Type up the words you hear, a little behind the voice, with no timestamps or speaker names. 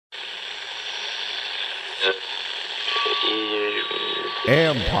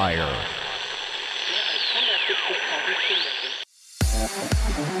Empire.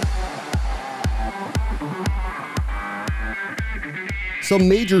 Some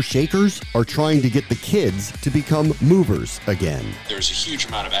major shakers are trying to get the kids to become movers again. There's a huge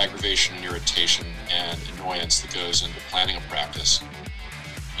amount of aggravation and irritation and annoyance that goes into planning a practice.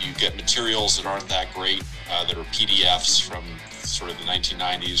 You get materials that aren't that great, that are PDFs from sort of the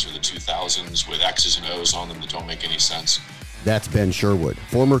 1990s or the 2000s with X's and O's on them that don't make any sense. That's Ben Sherwood,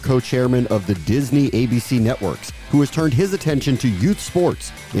 former co-chairman of the Disney ABC networks, who has turned his attention to youth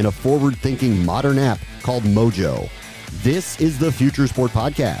sports in a forward-thinking modern app called Mojo. This is the Future Sport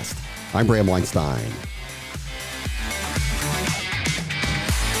Podcast. I'm Bram Weinstein.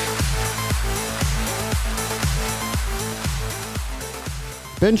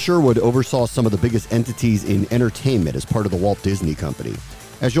 Ben Sherwood oversaw some of the biggest entities in entertainment as part of the Walt Disney Company.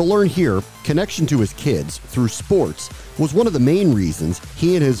 As you'll learn here, connection to his kids through sports was one of the main reasons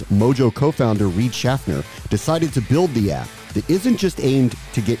he and his Mojo co-founder Reid Schaffner decided to build the app that isn't just aimed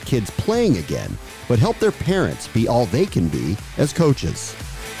to get kids playing again, but help their parents be all they can be as coaches.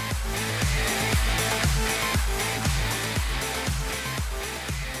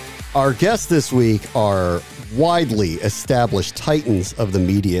 Our guests this week are widely established titans of the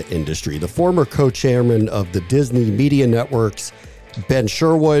media industry. The former co-chairman of the Disney Media Networks, Ben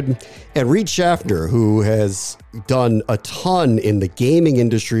Sherwood, and Reid Schaffner, who has done a ton in the gaming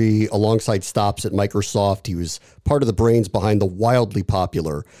industry alongside stops at Microsoft. He was part of the brains behind the wildly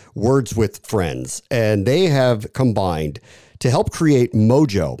popular Words with Friends. And they have combined to help create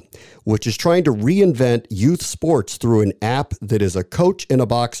Mojo, which is trying to reinvent youth sports through an app that is a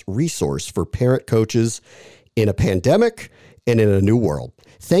coach-in-a-box resource for parent coaches in a pandemic and in a new world.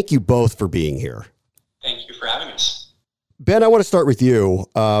 Thank you both for being here. Thank you for having us. Ben, I want to start with you.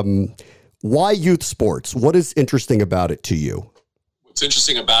 Why youth sports? What is interesting about it to you? What's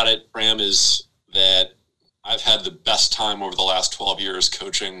interesting about it, Bram, is that I've had the best time over the last 12 years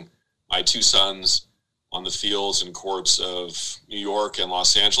coaching my two sons on the fields and courts of New York and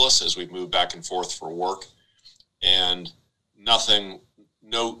Los Angeles as we've moved back and forth for work. And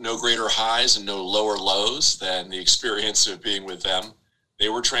no greater highs and no lower lows than the experience of being with them. They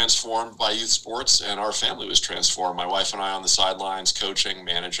were transformed by youth sports, and our family was transformed. My wife and I on the sidelines, coaching,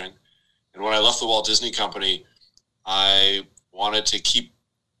 managing. And when I left the Walt Disney Company, I wanted to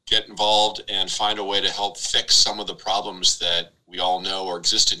get involved and find a way to help fix some of the problems that we all know or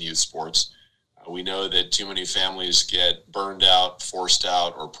exist in youth sports. We know that too many families get burned out, forced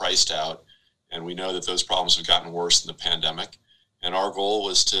out, or priced out, and we know that those problems have gotten worse in the pandemic. And our goal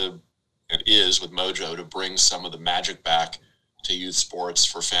is with Mojo to bring some of the magic back to youth sports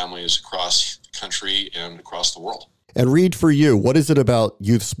for families across the country and across the world. And Reid, for you, what is it about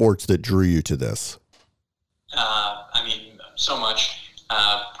youth sports that drew you to this? So much.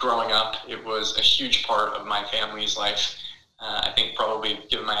 Growing up, it was a huge part of my family's life. I think probably,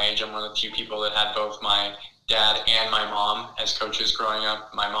 given my age, I'm one of the few people that had both my dad and my mom as coaches growing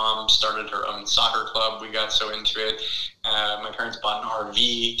up. My mom started her own soccer club. We got so into it. My parents bought an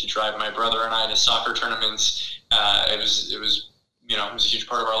RV to drive my brother and I to soccer tournaments. It was a huge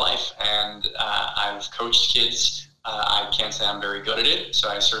part of our life. And I've coached kids. I can't say I'm very good at it, so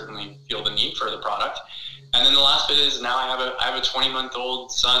I certainly feel the need for the product. And then the last bit is now I have a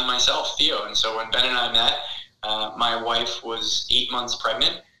 20-month-old son myself, Theo. And so when Ben and I met, my wife was 8 months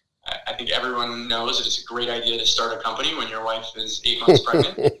pregnant. I think everyone knows that it's a great idea to start a company when your wife is 8 months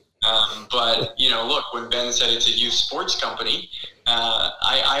pregnant. But look, when Ben said it's a youth sports company,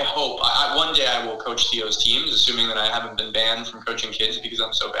 I hope one day I will coach Theo's teams, assuming that I haven't been banned from coaching kids because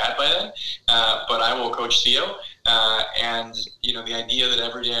I'm so bad by then. But I will coach Theo. And the idea that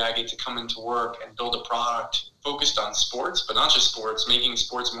every day I get to come into work and build a product focused on sports, but not just sports, making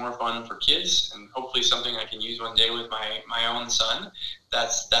sports more fun for kids, and hopefully something I can use one day with my own son.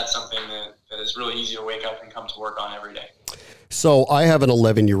 That's something that is really easy to wake up and come to work on every day. So I have an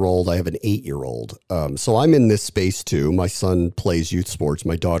 11-year-old. I have an 8-year-old. So I'm in this space too. My son plays youth sports.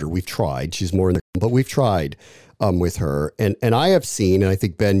 My daughter, we've tried. She's more in the, but we've tried with her. And I have seen, and I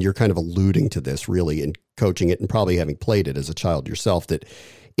think, Ben, you're kind of alluding to this really in coaching it and probably having played it as a child yourself, that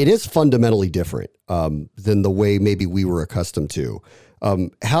it is fundamentally different than the way maybe we were accustomed to.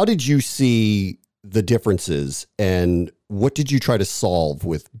 How did you see the differences, and what did you try to solve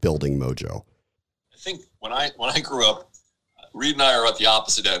with building Mojo? I think when I grew up, Reid and I are at the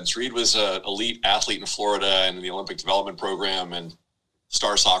opposite ends. Reid was an elite athlete in Florida and in the Olympic development program and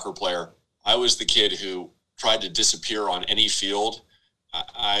star soccer player. I was the kid who tried to disappear on any field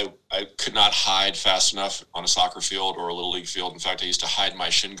I could not hide fast enough on a soccer field or a little league field. In fact, I used to hide my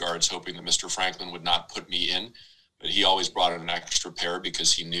shin guards, hoping that Mr. Franklin would not put me in. But he always brought in an extra pair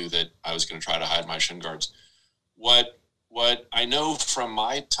because he knew that I was going to try to hide my shin guards. What I know from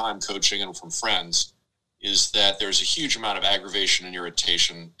my time coaching and from friends is that there's a huge amount of aggravation and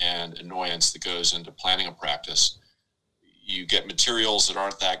irritation and annoyance that goes into planning a practice. You get materials that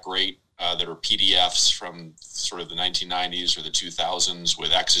aren't that great, that are PDFs from sort of the 1990s or the 2000s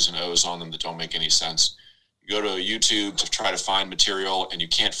with X's and O's on them that don't make any sense. You go to YouTube to try to find material and you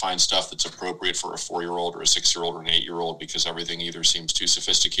can't find stuff that's appropriate for a 4-year-old or a 6-year-old or an 8-year-old because everything either seems too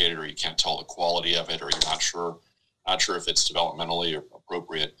sophisticated or you can't tell the quality of it or you're not sure if it's developmentally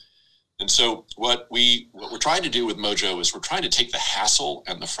appropriate. And so what we're trying to do with Mojo is we're trying to take the hassle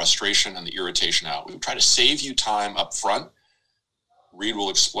and the frustration and the irritation out. We try to save you time up front. Reed will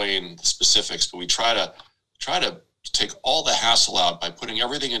explain the specifics, but we try to take all the hassle out by putting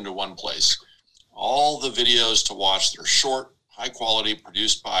everything into one place. All the videos to watch that are short, high quality,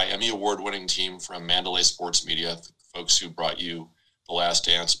 produced by Emmy Award-winning team from Mandalay Sports Media, the folks who brought you The Last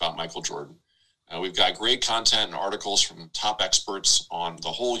Dance about Michael Jordan. We've got great content and articles from top experts on the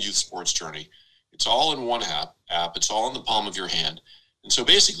whole youth sports journey. It's all in one app. It's all in the palm of your hand. And so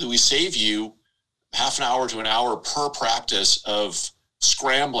basically we save you half an hour to an hour per practice of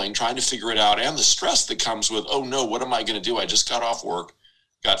scrambling, trying to figure it out, and the stress that comes with, oh no, what am I going to do? I just got off work,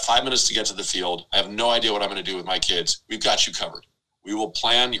 got 5 minutes to get to the field. I have no idea what I'm going to do with my kids. We've got you covered. We will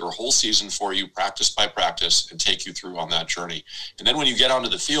plan your whole season for you, practice by practice, and take you through on that journey. And then when you get onto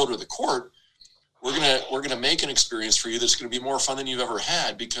the field or the court, we're gonna make an experience for you that's going to be more fun than you've ever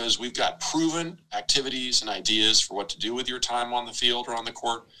had because we've got proven activities and ideas for what to do with your time on the field or on the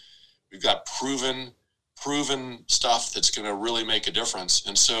court. We've got proven stuff that's going to really make a difference.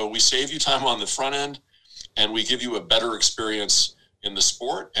 And so we save you time on the front end and we give you a better experience in the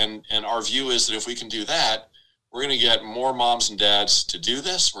sport. And our view is that if we can do that, we're going to get more moms and dads to do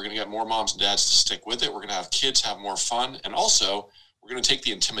this. We're going to get more moms and dads to stick with it. We're going to have kids have more fun. And also we're going to take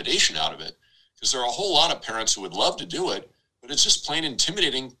the intimidation out of it. Because there are a whole lot of parents who would love to do it, but it's just plain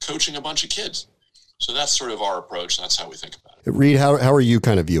intimidating coaching a bunch of kids. So that's sort of our approach. That's how we think about it. Reed, how are you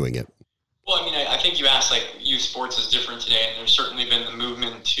kind of viewing it? Well, I mean, I think you asked, like, youth sports is different today, and there's certainly been the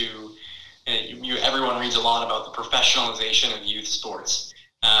movement to, everyone reads a lot about the professionalization of youth sports.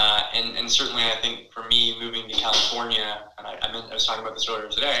 And certainly I think for me, moving to California, and I was talking about this earlier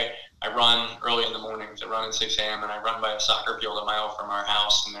today, I run early in the mornings. I run at 6 a.m., and I run by a soccer field a mile from our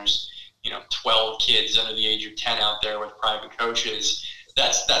house, and there's 12 kids under the age of 10 out there with private coaches.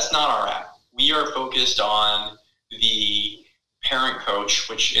 That's not our app. We are focused on the parent coach,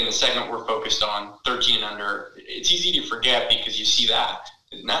 which in the segment we're focused on 13 and under. It's easy to forget because you see that.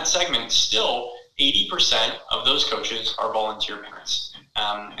 In that segment, still 80% of those coaches are volunteer parents.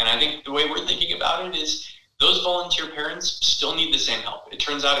 And I think the way we're thinking about it is those volunteer parents still need the same help. It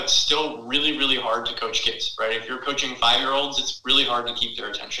turns out it's still really, really hard to coach kids, right? If you're coaching 5-year-olds, it's really hard to keep their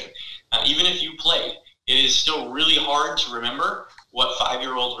attention. Even if you played, it is still really hard to remember what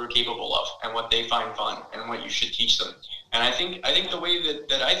 5-year-olds are capable of and what they find fun and what you should teach them. And I think the way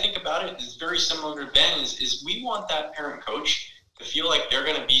that I think about it is very similar to Ben is we want that parent coach to feel like they're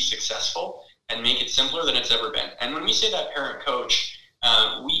going to be successful and make it simpler than it's ever been. And when we say that parent coach,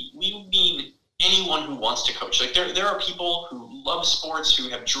 we mean anyone who wants to coach. Like there are people who love sports, who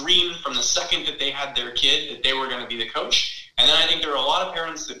have dreamed from the second that they had their kid that they were going to be the coach. And then I think there are a lot of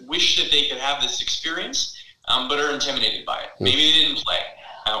parents that wish that they could have this experience, but are intimidated by it. Maybe they didn't play.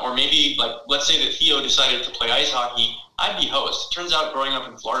 Or maybe, like, let's say that Theo decided to play ice hockey. I'd be host. It turns out growing up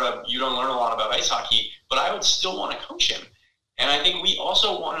in Florida, you don't learn a lot about ice hockey, but I would still want to coach him. And I think we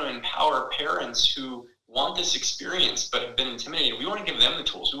also want to empower parents who want this experience but have been intimidated. We want to give them the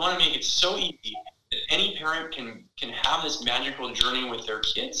tools. We want to make it so easy that any parent can have this magical journey with their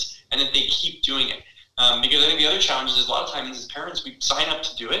kids and that they keep doing it. Because I think the other challenge is a lot of times as parents, we sign up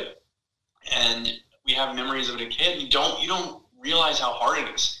to do it and we have memories of it as a kid. You don't realize how hard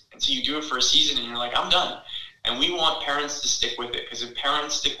it is. And so you do it for a season and you're like, I'm done. And we want parents to stick with it because if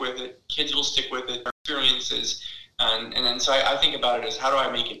parents stick with it, kids will stick with it, their experiences. And then so I think about it as how do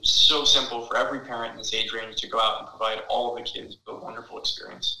I make it so simple for every parent in this age range to go out and provide all of the kids with a wonderful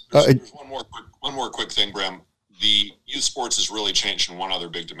experience. There's one more quick thing, Bram. The youth sports has really changed in one other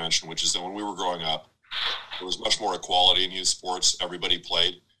big dimension, which is that when we were growing up, there was much more equality in youth sports. Everybody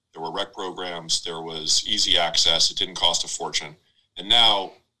played. There were rec programs. There was easy access. It didn't cost a fortune. And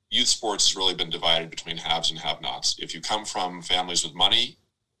now youth sports has really been divided between haves and have-nots. If you come from families with money,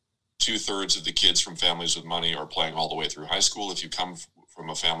 2/3 of the kids from families with money are playing all the way through high school. If you come from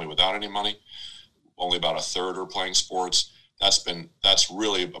a family without any money, only about 1/3 are playing sports. that's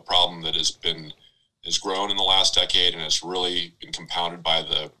really a problem that has grown in the last decade, and it's really been compounded by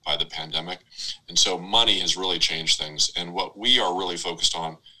the pandemic. And so money has really changed things. And what we are really focused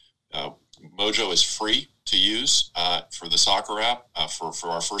on, Mojo is free to use for the soccer app, for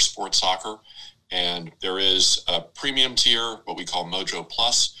our First Sport Soccer. And there is a premium tier, what we call Mojo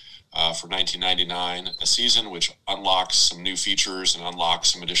Plus, for $19.99 a season, which unlocks some new features and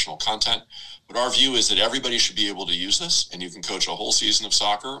unlocks some additional content. But our view is that everybody should be able to use this, and you can coach a whole season of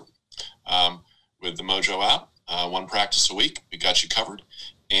soccer with the Mojo app, one practice a week. We got you covered.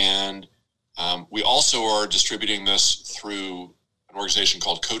 And we also are distributing this through an organization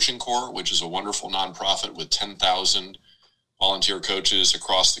called Coaching Corps, which is a wonderful nonprofit with 10,000 volunteer coaches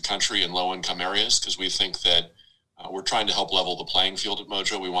across the country in low-income areas, because we think that we're trying to help level the playing field at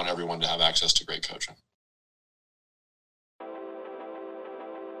Mojo. We want everyone to have access to great coaching.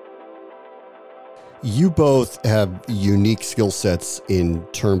 You both have unique skill sets in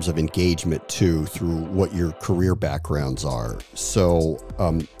terms of engagement, too, through what your career backgrounds are. So,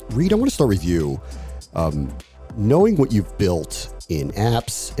 Reed, I want to start with you. Knowing what you've built in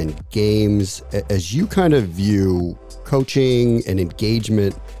apps and games, as you kind of view coaching and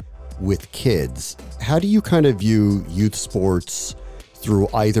engagement with kids, how do you kind of view youth sports through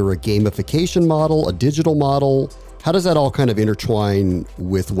either a gamification model, a digital model? How does that all kind of intertwine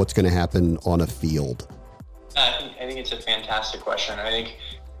with what's going to happen on a field? I think it's a fantastic question. I think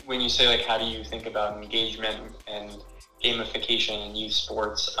when you say, like, how do you think about engagement and gamification in youth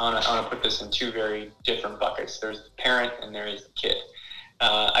sports, I want to put this in two very different buckets. There's the parent and there is the kid.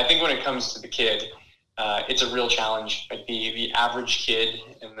 I think when it comes to the kid, it's a real challenge. Like the average kid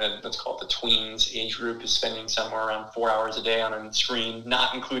in let's call it the tweens age group is spending somewhere around 4 hours a day on a screen,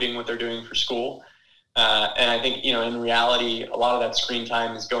 not including what they're doing for school. And I think, in reality, a lot of that screen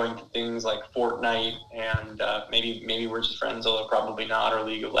time is going to things like Fortnite and maybe Words with Friends, although probably not, or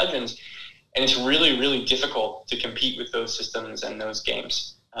League of Legends. And it's really, really difficult to compete with those systems and those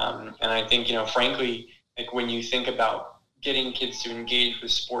games. And I think, frankly, like when you think about getting kids to engage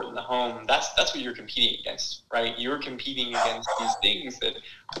with sport in the home, that's what you're competing against, right? You're competing against these things that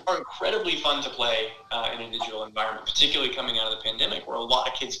are incredibly fun to play in a digital environment, particularly coming out of the pandemic where a lot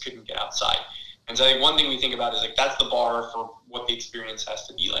of kids couldn't get outside. And so I think one thing we think about is like that's the bar for what the experience has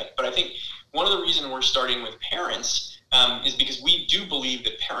to be like. But I think one of the reasons we're starting with parents is because we do believe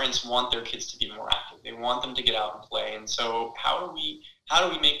that parents want their kids to be more active. They want them to get out and play. And so how do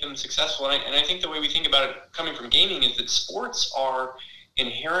we make them successful? And I think the way we think about it coming from gaming is that sports are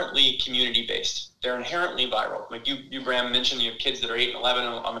inherently community-based. They're inherently viral. Like you, Bram, mentioned you have kids that are 8 and 11.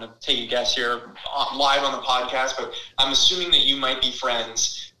 I'm going to take a guess here live on the podcast, but I'm assuming that you might be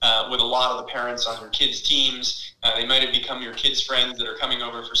friends with a lot of the parents on your kids' teams. They might have become your kids' friends that are coming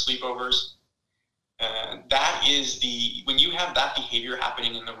over for sleepovers. That is when you have that behavior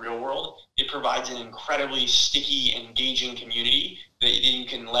happening in the real world, it provides an incredibly sticky, engaging community that you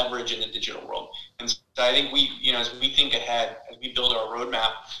can leverage in the digital world. And so I think as we think ahead, as we build our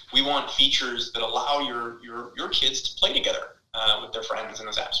roadmap, we want features that allow your kids to play together with their friends in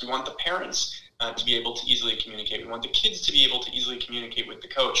those apps. We want the parents to be able to easily communicate. We want the kids to be able to easily communicate with the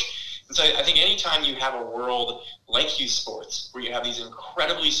coach. And so I think anytime you have a world like youth sports, where you have these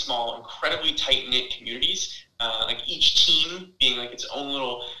incredibly small, incredibly tight-knit communities, like each team being like its own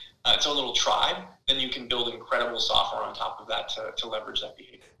little tribe, then you can build incredible software on top of that to leverage that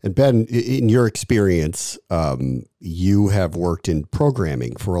behavior. And Ben, in your experience, you have worked in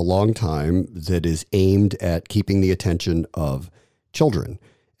programming for a long time that is aimed at keeping the attention of children.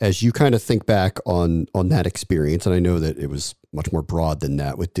 As you kind of think back on that experience, and I know that it was much more broad than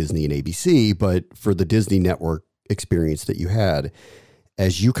that with Disney and ABC, but for the Disney Network experience that you had,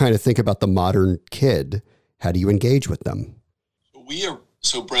 as you kind of think about the modern kid, how do you engage with them?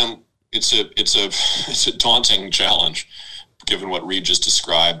 So Bram, it's a daunting challenge given what Reed just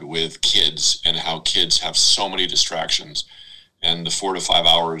described with kids and how kids have so many distractions and the 4 to 5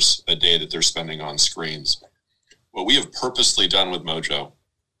 hours a day that they're spending on screens. What we have purposely done with Mojo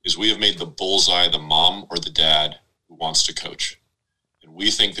is we have made the bullseye the mom or the dad who wants to coach. And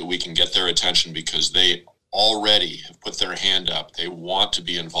we think that we can get their attention because they already have put their hand up. They want to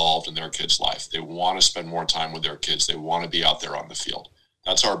be involved in their kid's life. They want to spend more time with their kids. They want to be out there on the field.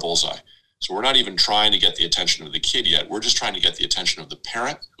 That's our bullseye. So we're not even trying to get the attention of the kid yet. We're just trying to get the attention of the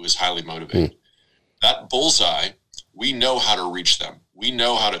parent who is highly motivated. That bullseye, we know how to reach them. We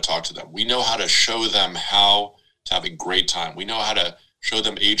know how to talk to them. We know how to show them how to have a great time. We know how to show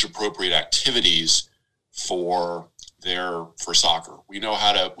them age-appropriate activities for soccer. We know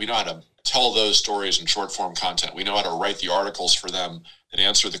how to tell those stories in short-form content. We know how to write the articles for them that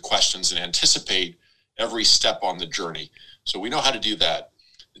answer the questions and anticipate every step on the journey. So we know how to do that.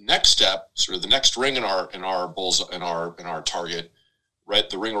 The next step, sort of the next ring in our target, right?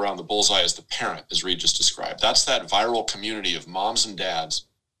 The ring around the bullseye is the parent, as Reed just described. That's that viral community of moms and dads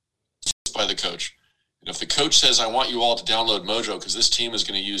by the coach. And if the coach says, I want you all to download Mojo because this team is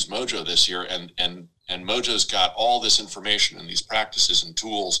going to use Mojo this year, and Mojo's got all this information and these practices and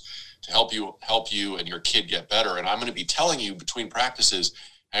tools to help you and your kid get better. And I'm going to be telling you between practices,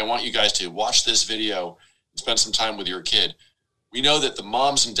 I want you guys to watch this video and spend some time with your kid. We know that the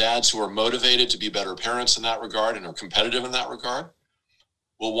moms and dads who are motivated to be better parents in that regard and are competitive in that regard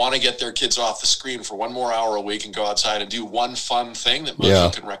will want to get their kids off the screen for 1 more hour a week and go outside and do one fun thing that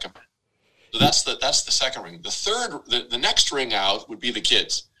Mojo can recommend. So that's the second ring. The next ring out would be the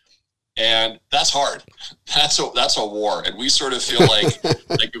kids. And that's hard. That's a war. And we sort of feel like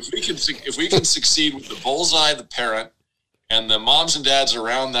if we can succeed with the bullseye, the parent, and the moms and dads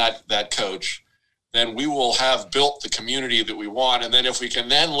around that coach, then we will have built the community that we want. And then if we can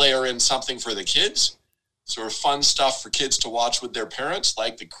then layer in something for the kids, sort of fun stuff for kids to watch with their parents,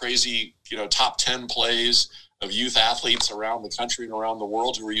 like the crazy, top 10 plays of youth athletes around the country and around the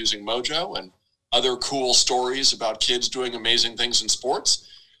world who are using Mojo, and other cool stories about kids doing amazing things in sports,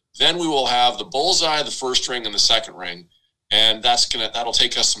 then we will have the bullseye, the first ring, and the second ring. And that'll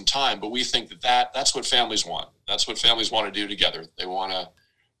take us some time, but we think that's what families want. That's what families want to do together. They want to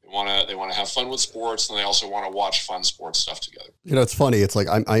have fun with sports, and they also want to watch fun sports stuff together. It's funny. It's like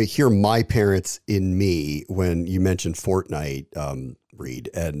I hear my parents in me when you mentioned Fortnite, Reed,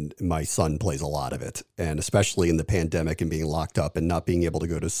 and my son plays a lot of it. And especially in the pandemic and being locked up and not being able to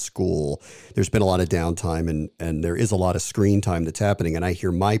go to school, there's been a lot of downtime and there is a lot of screen time that's happening. And I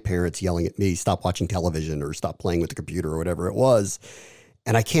hear my parents yelling at me, stop watching television or stop playing with the computer or whatever it was.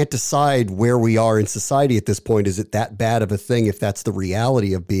 And I can't decide where we are in society at this point. Is it that bad of a thing if that's the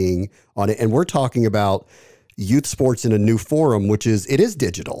reality of being on it? And we're talking about youth sports in a new forum, it is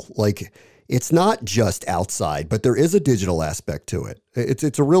digital. Like, it's not just outside, but there is a digital aspect to it.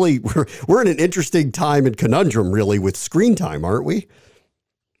 It's a really, we're in an interesting time and conundrum really with screen time, aren't we?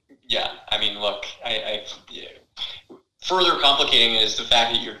 Yeah. I mean, look, further complicating is the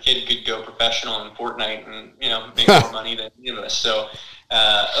fact that your kid could go professional in Fortnite and, make more money than any of us. So,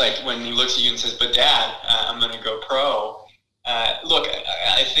 like when he looks at you and says, but Dad, I'm going to go pro. Look,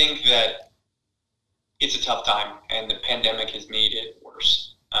 I think that it's a tough time and the pandemic has made it worse.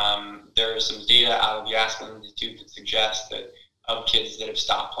 There is some data out of the Aspen Institute that suggests that of kids that have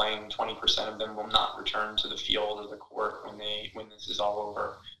stopped playing, 20% of them will not return to the field or the court when this is all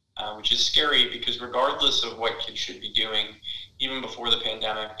over, which is scary because regardless of what kids should be doing, even before the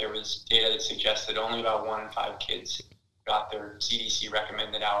pandemic, there was data that suggests that only about 1 in 5 kids got their CDC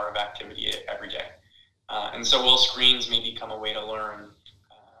recommended hour of activity every day. And so will screens may become a way to learn?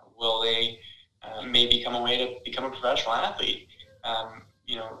 Will they may become a way to become a professional athlete?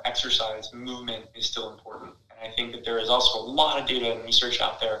 Exercise, movement is still important. And I think that there is also a lot of data and research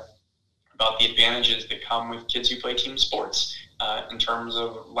out there about the advantages that come with kids who play team sports in terms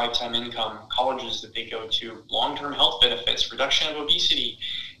of lifetime income, colleges that they go to, long-term health benefits, reduction of obesity,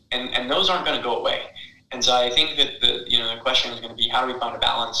 and those aren't going to go away. And so I think that the question is going to be, how do we find a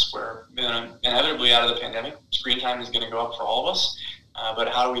balance where inevitably out of the pandemic, screen time is going to go up for all of us, but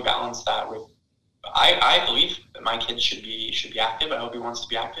how do we balance that with I believe that my kid should be active. I hope he wants to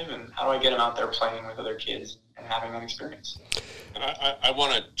be active. And how do I get him out there playing with other kids and having that experience? And I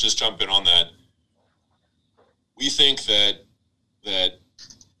want to just jump in on that. We think that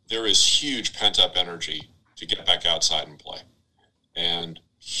there is huge pent-up energy to get back outside and play. And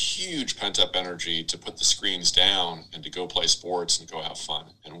huge pent-up energy to put the screens down and to go play sports and go have fun.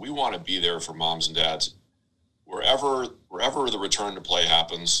 And we want to be there for moms and dads. Wherever the return to play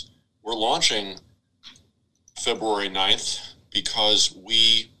happens, we're launching February 9th because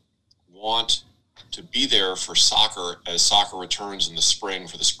we want to be there for soccer as soccer returns in the spring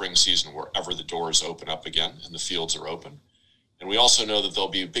for the spring season, wherever the doors open up again and the fields are open. And we also know that there'll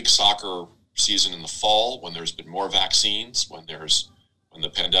be a big soccer season in the fall when there's been more vaccines, when the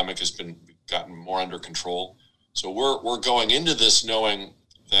pandemic has gotten more under control. So we're going into this knowing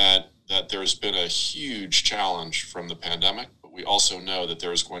that there's been a huge challenge from the pandemic, but we also know that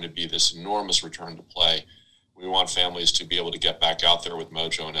there's going to be this enormous return to play. We want families to be able to get back out there with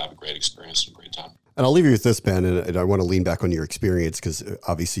Mojo and have a great experience and a great time. And I'll leave you with this, Ben, and I want to lean back on your experience because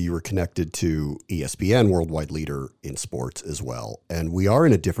obviously you were connected to ESPN, worldwide leader in sports as well. And we are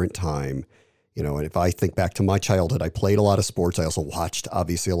in a different time, and if I think back to my childhood, I played a lot of sports. I also watched,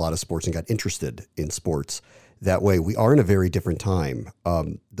 obviously, a lot of sports and got interested in sports that way. We are in a very different time.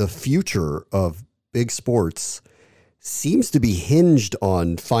 The future of big sports seems to be hinged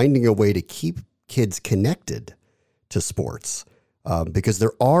on finding a way to keep kids connected to sports? Because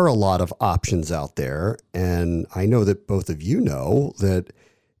there are a lot of options out there. And I know that both of you know that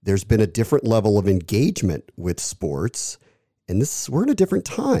there's been a different level of engagement with sports. And we're in a different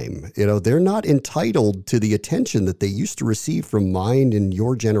time. They're not entitled to the attention that they used to receive from mine and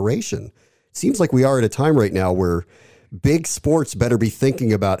your generation. It seems like we are at a time right now where big sports better be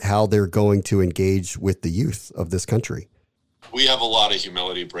thinking about how they're going to engage with the youth of this country. We have a lot of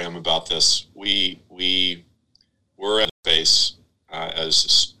humility, Bram, about this. We're at a base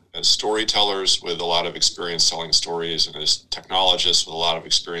as storytellers with a lot of experience telling stories and as technologists with a lot of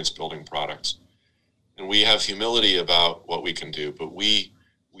experience building products. And we have humility about what we can do, but we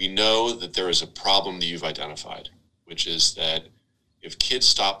know that there is a problem that you've identified, which is that if kids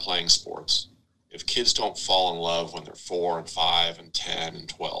stop playing sports, if kids don't fall in love when they're 4 and 5 and 10 and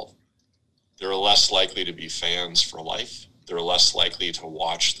 12, they're less likely to be fans for life. They're less likely to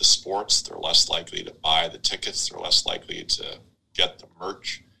watch the sports. They're less likely to buy the tickets. They're less likely to get the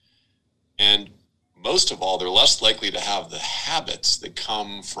merch. And most of all, they're less likely to have the habits that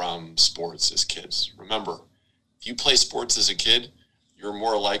come from sports as kids. Remember, if you play sports as a kid, you're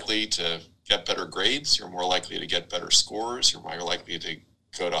more likely to get better grades. You're more likely to get better scores. You're more likely to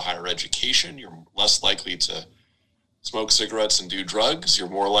go to higher education. You're less likely to smoke cigarettes and do drugs. You're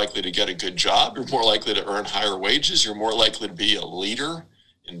more likely to get a good job. You're more likely to earn higher wages. You're more likely to be a leader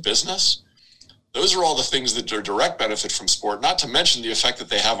in business. Those are all the things that are direct benefit from sport, not to mention the effect that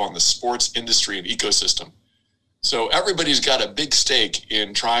they have on the sports industry and ecosystem. So everybody's got a big stake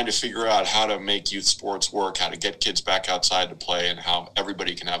in trying to figure out how to make youth sports work, how to get kids back outside to play, and how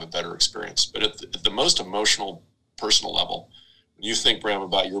everybody can have a better experience. But at the most emotional, personal level, when you think, Bram,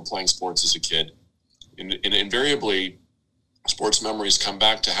 about your playing sports as a kid, and invariably, sports memories come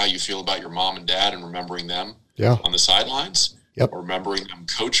back to how you feel about your mom and dad and remembering them on the sidelines, or remembering them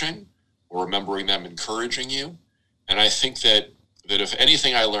coaching, or remembering them encouraging you. And I think that if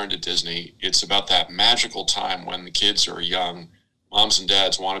anything I learned at Disney, it's about that magical time when the kids are young. Moms and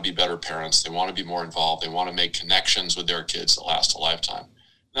dads want to be better parents. They want to be more involved. They want to make connections with their kids that last a lifetime.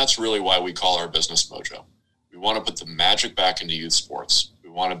 And that's really why we call our business Mojo. We want to put the magic back into youth sports. We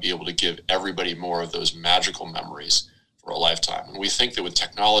want to be able to give everybody more of those magical memories for a lifetime. And we think that with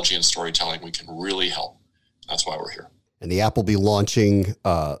technology and storytelling, we can really help. That's why we're here. And the app will be launching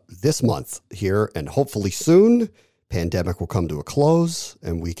this month here, and hopefully soon, pandemic will come to a close,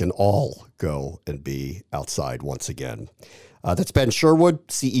 and we can all go and be outside once again. That's Ben Sherwood,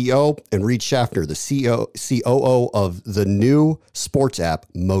 CEO, and Reed Schaffner, the COO of the new sports app,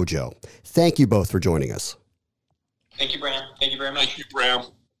 Mojo. Thank you both for joining us. Thank you, Bram. Thank you very much. Thank you, Bram.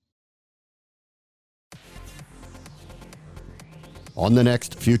 On the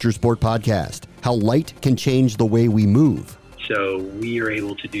next Future Sport podcast, how light can change the way we move. So we are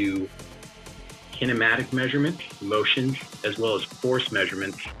able to do kinematic measurements, motions, as well as force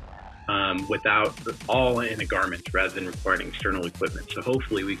measurements without all in a garment rather than requiring external equipment. So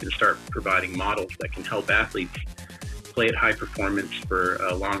hopefully we can start providing models that can help athletes play at high performance for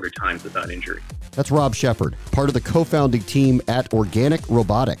longer times without injury. That's Rob Shepard, part of the co-founding team at Organic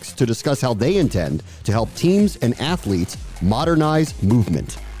Robotics, to discuss how they intend to help teams and athletes modernize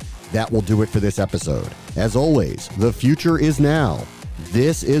movement. That will do it for this episode. As always, the future is now.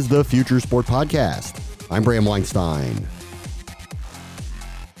 This is the Future Sport Podcast. I'm Bram Weinstein.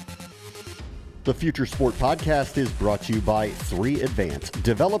 The Future Sport Podcast is brought to you by 3Advance,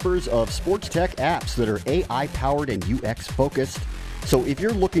 developers of sports tech apps that are AI-powered and UX-focused. So if you're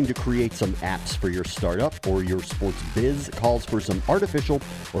looking to create some apps for your startup or your sports biz calls for some artificial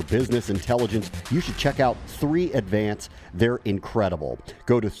or business intelligence, you should check out 3Advance. They're incredible.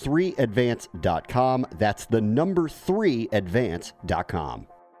 Go to 3advance.com. That's the number 3advance.com.